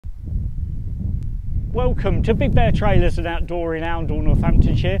Welcome to Big Bear Trailers and Outdoor in Oundle,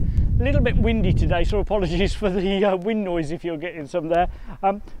 Northamptonshire. A little bit windy today, so apologies for the wind noise if you're getting some there.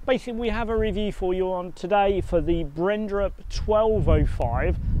 Basically, we have a review for you on today for the Brenderup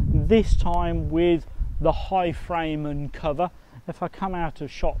 1205, this time with the high frame and cover. If I come out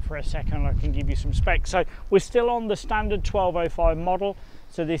of shot for a second, I can give you some specs. So we're still on the standard 1205 model.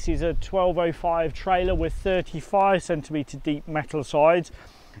 So this is a 1205 trailer with 35 centimetre deep metal sides.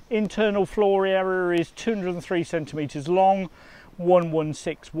 Internal floor area is 203 centimetres long,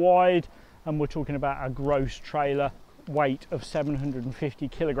 116 wide, and we're talking about a gross trailer weight of 750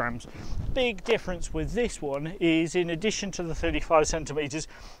 kilograms. Big difference with this one is, in addition to the 35 centimetres,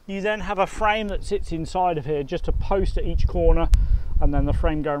 you then have a frame that sits inside of here, just a post at each corner, and then the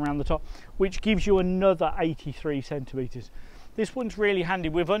frame going around the top, which gives you another 83 centimetres. This one's really handy.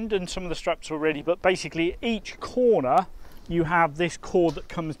 We've undone some of the straps already, but basically each corner you have this cord that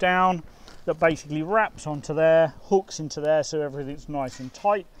comes down that basically wraps onto there, hooks into there, so everything's nice and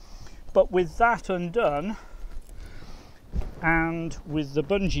tight. But with that undone, and with the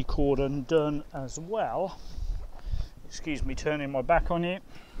bungee cord undone as well, excuse me turning my back on you,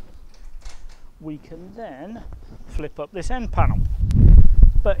 we can then flip up this end panel.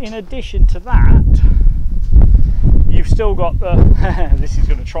 But in addition to that, you've still got the this is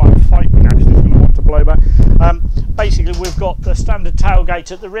going to try and fight me now because it's going to want to blow back. Basically, we've got the standard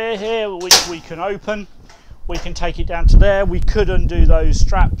tailgate at the rear here, which we can open. We can take it down to there. We could undo those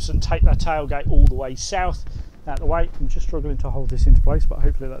straps and take that tailgate all the way south out the way. I'm just struggling to hold this into place, but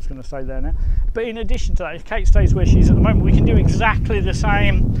hopefully that's going to stay there now. But in addition to that, if Kate stays where she is at the moment, we can do exactly the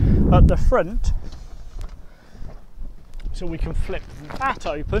same at the front. So we can flip that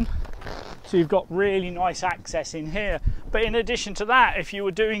open, so you've got really nice access in here. But in addition to that, if you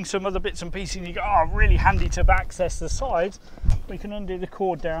were doing some other bits and pieces and you go, oh, really handy to access the sides, we can undo the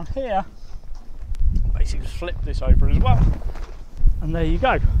cord down here, basically flip this over as well, and there you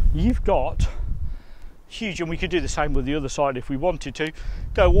go. You've got huge, and we could do the same with the other side if we wanted to,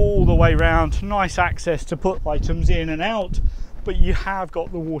 go all the way around, nice access to put items in and out, but you have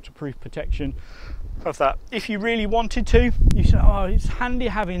got the waterproof protection of that. If you really wanted to, you say, oh, it's handy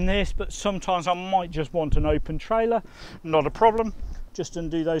having this, but sometimes I might just want an open trailer. Not a problem, just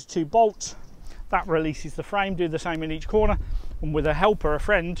undo those two bolts, that releases the frame. Do the same in each corner, and with a helper, a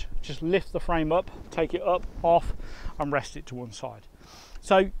friend, just lift the frame up, take it up, off, and rest it to one side.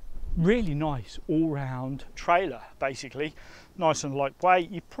 So really nice all-round trailer, basically nice and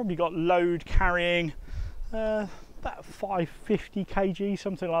lightweight. You've probably got load carrying about 550 kg,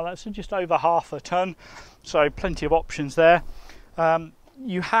 something like that, so just over half a ton, so plenty of options there.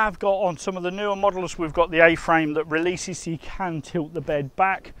 You have got, on some of the newer models, we've got the A-frame that releases, so you can tilt the bed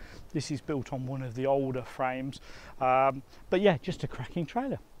back. This is built on one of the older frames, but yeah, just a cracking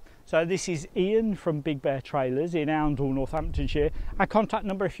trailer. So this is Ian from Big Bear Trailers in Oundle, Northamptonshire. Our contact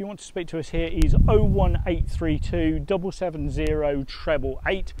number, if you want to speak to us here, is 01832 770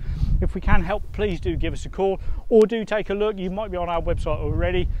 888. If we can help, please do give us a call, or do take a look. You might be on our website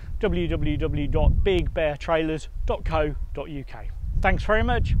already, www.bigbeartrailers.co.uk. Thanks very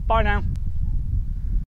much. Bye now.